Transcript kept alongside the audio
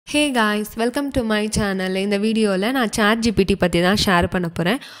Hey guys, welcome to my channel. இந்த வீடியோல நான் Chatgpt பத்தி தான் ஷேர் பண்ண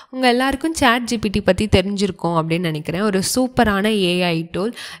போறேன். உங்க எல்லாருக்கும் Chatgpt பத்தி தெரிஞ்சிருக்கும் அப்படினு நினைக்கிறேன். ஒரு சூப்பரான AI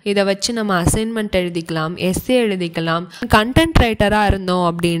டூல். இத வச்சு நம்ம அசைன்மென்ட் எழுதிக்கலாம், எஸ்ஸே எழுதிக்கலாம். கண்டென்ட் ரைட்டரா இருந்தோம்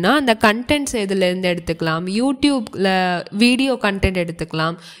அப்படினா அந்த கண்டென்ட்ஸ் எதுல இருந்து எடுத்துக்கலாம். YouTubeல வீடியோ கண்டென்ட்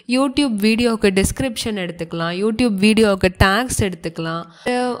எடுத்துக்கலாம். YouTube வீடியோக்கு டிஸ்கிரிப்ஷன் எடுத்துக்கலாம். YouTube வீடியோக்கு டாக்ஸ் எடுத்துக்கலாம்.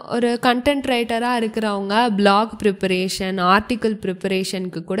 ஒரு கண்டென்ட் ரைட்டரா இருக்கிறவங்க blog preparation, article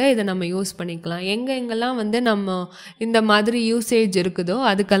preparationக்கு கூட இதை நம்ம யூஸ் பண்ணிக்கலாம். எங்கெல்லாம் வந்து நம்ம இந்த மாதிரி யூசேஜ் இருக்குதோ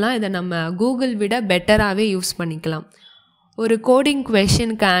அதுக்கெல்லாம் இதை நம்ம கூகுள் விட பெட்டராகவே யூஸ் பண்ணிக்கலாம். ஒரு கோடிங்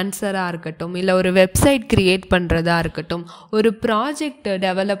குவெஷனுக்கு ஆன்சராக இருக்கட்டும், இல்லை ஒரு வெப்சைட் க்ரியேட் பண்ணுறதா இருக்கட்டும், ஒரு ப்ராஜெக்ட்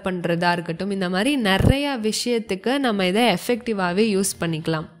டெவலப் பண்ணுறதா இருக்கட்டும், இந்த மாதிரி நிறையா விஷயத்துக்கு நம்ம இதை எஃபெக்டிவாகவே யூஸ்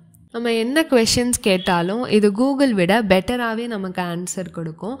பண்ணிக்கலாம். நம்ம என்ன கொஷின்ஸ் கேட்டாலும் இது கூகுள் விட பெட்டராகவே நமக்கு ஆன்சர்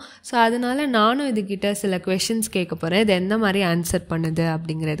கொடுக்கும். ஸோ அதனால் நானும் இதுக்கிட்ட சில கொஷின்ஸ் கேட்க போகிறேன், இது எந்த மாதிரி ஆன்சர் பண்ணுது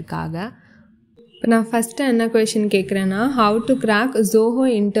அப்படிங்கிறதுக்காக. இப்போ நான் ஃபஸ்ட்டு என்ன கொஷின் கேட்குறேன்னா, how to crack Zoho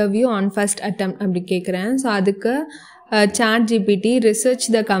interview on first attempt அப்படி கேட்குறேன். ஸோ அதுக்கு Chatgpt research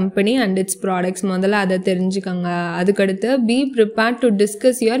the company and it's products, முதல்ல அதை தெரிஞ்சுக்கோங்க. அதுக்கடுத்து be prepared to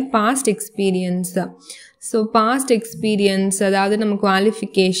discuss your past experience. So past experience அதாவது நம்ம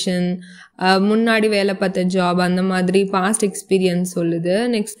குவாலிஃபிகேஷன், முன்னாடி வேலை பார்த்த ஜாப், அந்த மாதிரி பாஸ்ட் எக்ஸ்பீரியன்ஸ் சொல்லுது.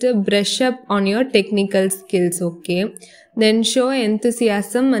 Next brush up on your technical skills. Okay, then show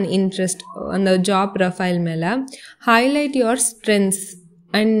enthusiasm and interest அந்த ஜாப் ப்ரொஃபைல் மேலே. Highlight your strengths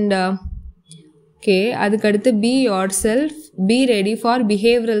and okay, அதுக்கடுத்து be your self, be ready for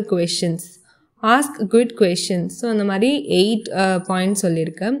behavioural questions, ask good questions. So அந்த மாதிரி 8 points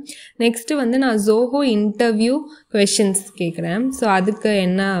சொல்லியிருக்கேன். Next வந்து நான் Zoho interview questions கேட்குறேன். So அதுக்கு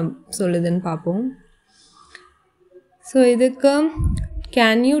என்ன சொல்லுதுன்னு பார்ப்போம். ஸோ இதுக்கு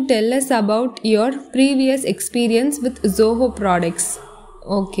can you tell us about your previous experience with Zoho products.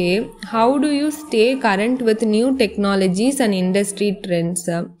 Okay, how to you stay current with new technologies and industry trends.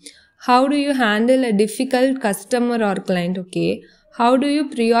 How do you handle a difficult customer or client? Okay. How do you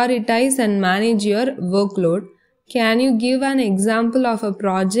prioritize and manage your workload? Can you give an example of a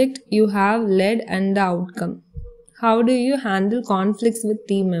project you have led and the outcome? How do you handle conflicts with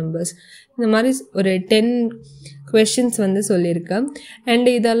team members? இந்த மாதிரி ஒரு 10 questions வந்து சொல்லியிருக்கேன். And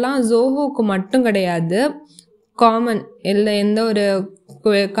இதெல்லாம் ஜோஹோக்கு மட்டும் கிடையாது, common இல்லை எந்த ஒரு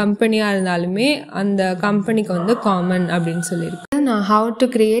கம்பெனியாக இருந்தாலுமே அந்த கம்பெனிக்கு வந்து காமன் அப்படின்னு சொல்லியிருக்கேன். நான் how to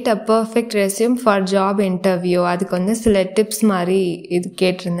create a perfect resume for job interview, அதுக்கு வந்து சில டிப்ஸ் மாதிரி இது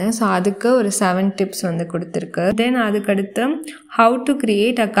கேட்டிருந்தேன். ஸோ அதுக்கு ஒரு 7 டிப்ஸ் வந்து கொடுத்துருக்கு. தென் அதுக்கடுத்து how to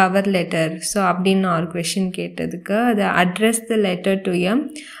create a cover letter. So அப்படின்னு ஒரு கொஷின் கேட்டதுக்கு அது address the letter to a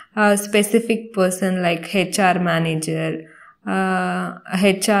specific person like HR manager,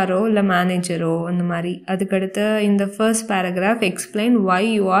 ஹெச்ஆரோ இல்லை மேனேஜரோ அந்த மாதிரி. அதுக்கடுத்து இந்த first paragraph explain why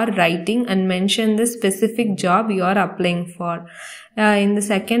you are writing and mention the specific job you are அப்ளைங் for. இந்த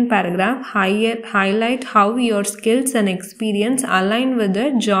second paragraph highlight have your skills and experience align with the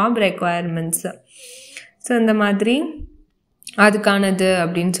job requirements. So இந்த மாதிரி அதுக்கானது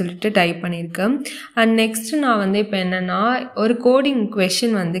அப்படின்னு சொல்லிட்டு டைப் பண்ணியிருக்கேன். அண்ட் நெக்ஸ்ட் நான் வந்து இப்போ என்னென்னா ஒரு கோடிங்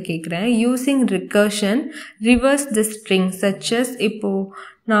கொஷின் வந்து கேட்குறேன். யூஸிங் ரிகர்ஷன் ரிவர்ஸ் தி ஸ்ட்ரிங் சச்சஸ். இப்போது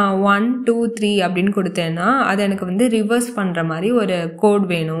நான் 1 2 3 அப்படின்னு கொடுத்தேன்னா அது எனக்கு வந்து ரிவர்ஸ் பண்ணுற மாதிரி ஒரு கோட்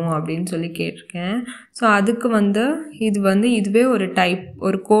வேணும் அப்படின்னு சொல்லி கேட்டிருக்கேன். ஸோ அதுக்கு வந்து இதுவே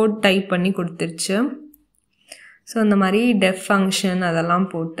ஒரு கோட் டைப் பண்ணி கொடுத்துருச்சு. ஸோ இந்த மாதிரி டெஃப் ஃபங்க்ஷன் அதெல்லாம்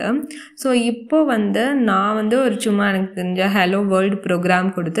போட்டு. ஸோ இப்போ வந்து நான் வந்து ஒரு சும்மா எனக்கு தெரிஞ்ச ஹலோ வேர்ல்டு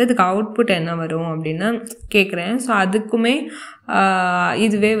ப்ரோக்ராம் கொடுத்து அதுக்கு அவுட்புட் என்ன வரும் அப்படின்னு கேட்குறேன். ஸோ அதுக்குமே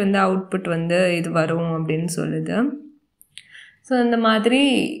இதுவே வந்து அவுட்புட் வந்து இது வரும் அப்படின்னு சொல்லுது. ஸோ இந்த மாதிரி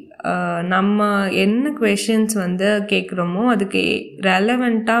நம்ம என்ன கொஷின்ஸ் வந்து கேட்குறோமோ அதுக்கு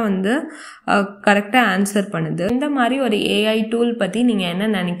ரெலவெண்ட்டாக வந்து கரெக்டாக ஆன்சர் பண்ணுது. இந்த மாதிரி ஒரு ஏஐ டூல் பற்றி நீங்கள் என்ன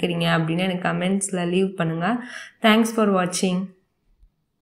நினைக்கிறீங்க அப்படின்னு எனக்கு கமெண்ட்ஸில் லீவ் பண்ணுங்கள். தேங்க்ஸ் ஃபார் வாட்சிங்.